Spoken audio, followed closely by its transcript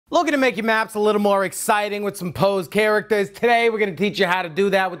Looking to make your maps a little more exciting with some posed characters? Today we're going to teach you how to do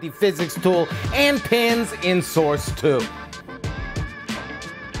that with the physics tool and pins in Source 2.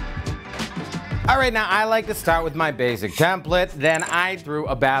 Alright, now I like to start with my basic template, then I threw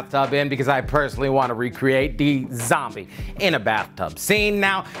a bathtub in because I personally want to recreate the zombie in a bathtub scene.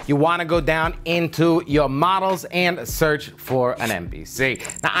 Now, you want to go down into your models and search for an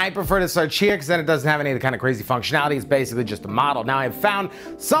NPC. Now, I prefer to search here because then it doesn't have any of the kind of crazy functionality. It's basically just a model. Now, I've found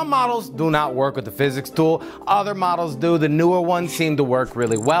some models do not work with the physics tool. Other models do. The newer ones seem to work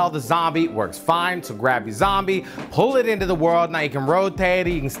really well. The zombie works fine, so grab your zombie, pull it into the world. Now, you can rotate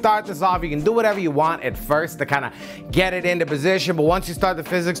it, you can start this off, you can do whatever you want at first to kind of get it into position, but once you start the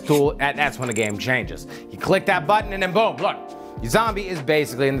physics tool, that's when the game changes. You click that button and then boom, look, your zombie is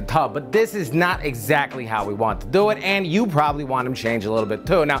basically in the tub, but this is not exactly how we want to do it, and you probably want him changed a little bit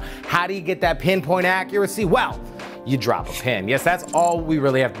too. Now, how do you get that pinpoint accuracy? Well, you drop a pin. Yes, that's all we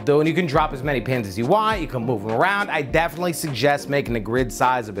really have to do, and you can drop as many pins as you want. You can move them around. I definitely suggest making the grid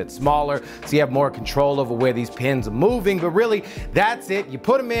size a bit smaller so you have more control over where these pins are moving, but really, that's it. You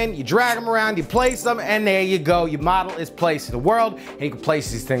put them in, you drag them around, you place them, and there you go. Your model is placed in the world, and you can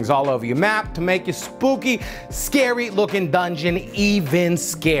place these things all over your map to make your spooky, scary-looking dungeon even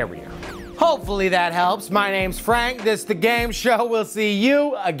scarier. Hopefully that helps. My name's Frank. This is The Game Show. We'll see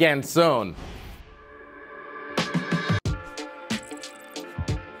you again soon.